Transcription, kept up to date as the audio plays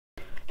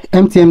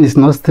MTN is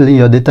not stealing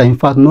your data. In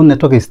fact, no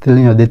network is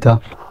stealing your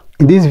data.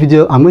 In this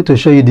video, I'm going to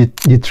show you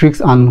the tricks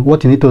and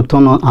what you need to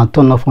turn on and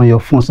turn off on your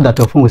phone so that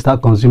your phone will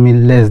start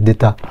consuming less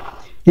data.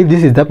 If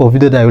this is the type of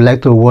video that you would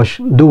like to watch,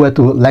 do well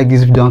to like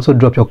this video and also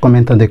drop your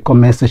comment on the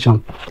comment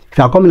section. If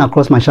you are coming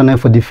across my channel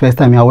for the first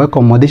time, you are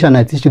welcome. On this channel,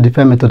 I teach you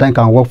different methods that you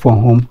can work from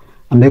home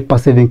and make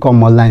passive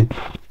income online.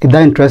 If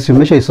that interests you,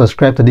 make sure you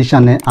subscribe to this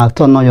channel and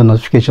turn on your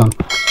notification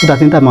so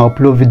that anytime I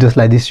upload videos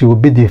like this, you will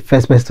be the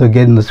first person to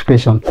get the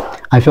notification.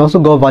 And if you also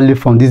got value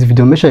from this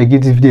video, make sure you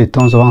give this video a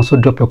thumbs up and also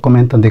drop your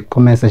comment on the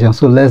comment section.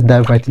 So let's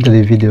dive right into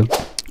the video.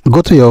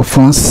 Go to your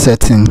phone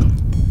setting,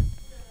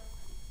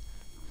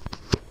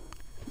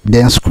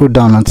 then scroll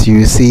down until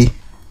you see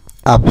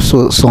apps.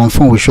 So some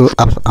phone will show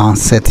apps and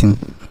setting.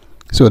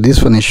 So this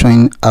phone is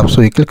showing apps,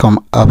 so you click on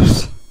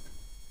apps.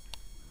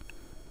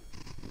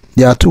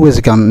 There are two ways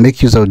you can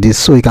make use of this.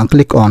 So you can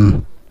click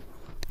on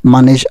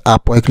manage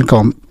app or you click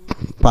on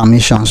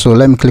permission. So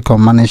let me click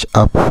on manage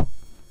app.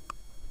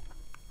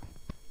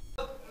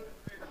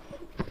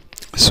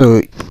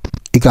 So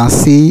you can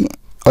see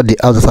all the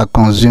apps that are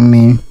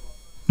consuming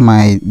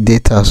my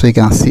data. So you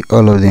can see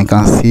all of them. You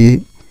can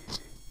see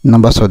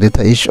numbers of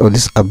data each of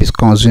this app is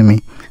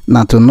consuming.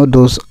 Now to know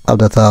those apps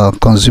that are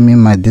consuming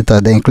my data,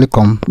 then click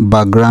on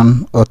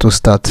background auto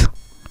start.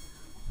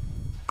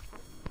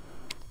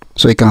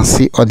 So you can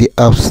see all the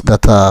apps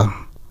that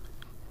are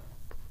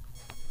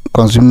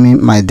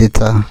consuming my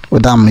data,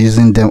 whether I'm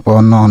using them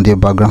or not on the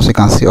background. So you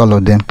can see all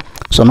of them.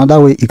 So another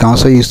way you can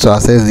also use to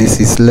access this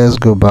is, let's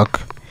go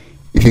back.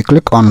 If you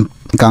click on,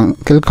 you can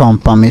click on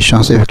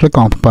permission. So if you click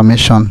on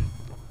permission,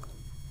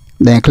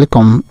 then click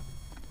on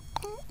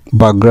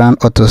background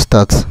auto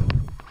start,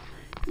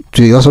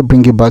 to also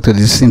bring you back to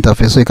this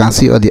interface so you can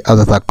see all the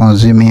apps that are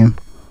consuming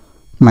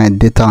my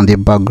data on the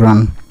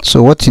background.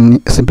 So what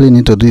you simply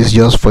need to do is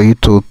just for you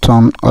to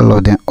turn all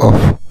of them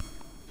off.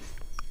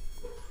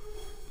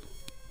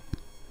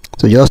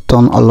 So just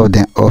turn all of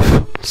them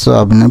off. So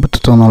I've been able to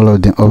turn all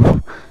of them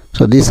off.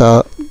 So these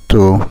are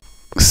to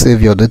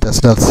save your data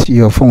so that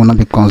your phone will not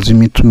be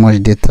consuming too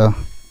much data.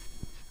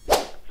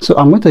 So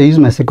I'm going to use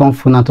my second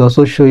phone now to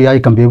also show you how you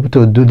can be able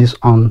to do this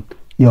on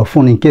your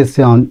phone in case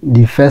on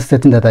the first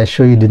setting that I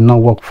show you did not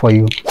work for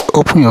you.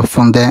 Open your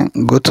phone, then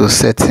go to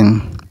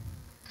setting,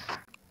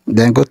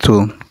 then go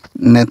to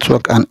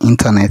network and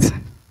internet,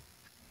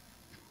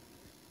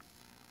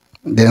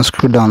 then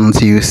scroll down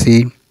until you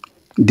see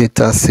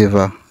data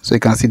saver. So you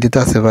can see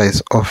data saver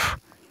is off.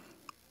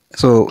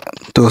 So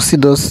to see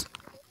those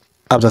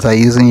apps that are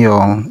using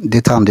your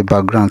data on the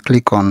background,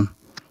 click on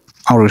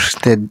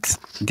unrestricted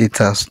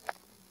data.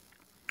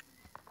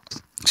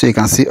 So you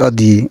can see all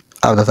the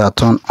apps that are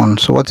turned on.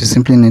 So what you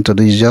simply need to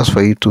do is just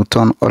for you to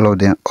turn all of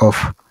them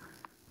off.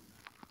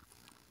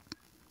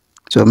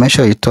 So make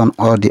sure you turn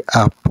all the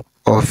app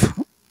off.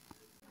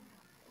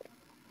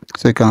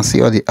 So you can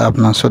see all the app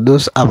now. So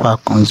those apps are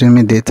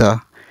consuming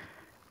data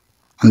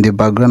on the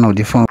background of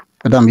the phone.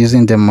 Whether I'm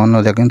using them or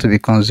not, they're going to be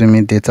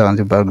consuming data on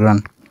the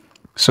background.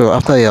 So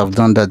after you have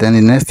done that, then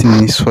the next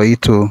thing is for you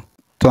to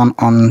turn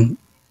on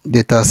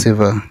data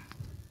saver.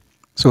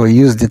 So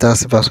use data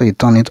saver, so you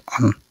turn it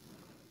on.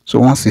 So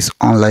once it's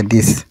on like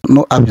this,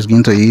 no app is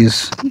going to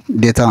use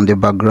data on the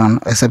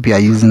background except you are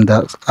using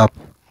that app.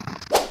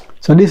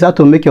 So this is how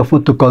to make your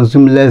phone to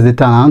consume less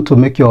data and to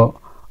make your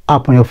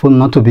app on your phone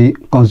not to be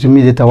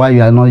consuming data while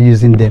you are not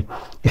using them.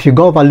 If you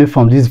got value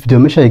from this video,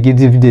 make sure you give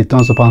this video a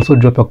thumbs up and also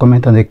drop your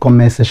comment on the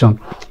comment section.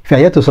 If you are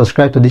yet to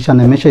subscribe to this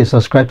channel, make sure you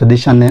subscribe to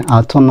this channel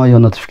and turn on your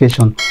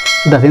notification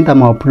so that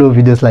anytime I upload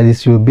videos like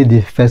this, you will be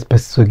the first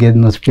person to get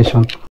notification.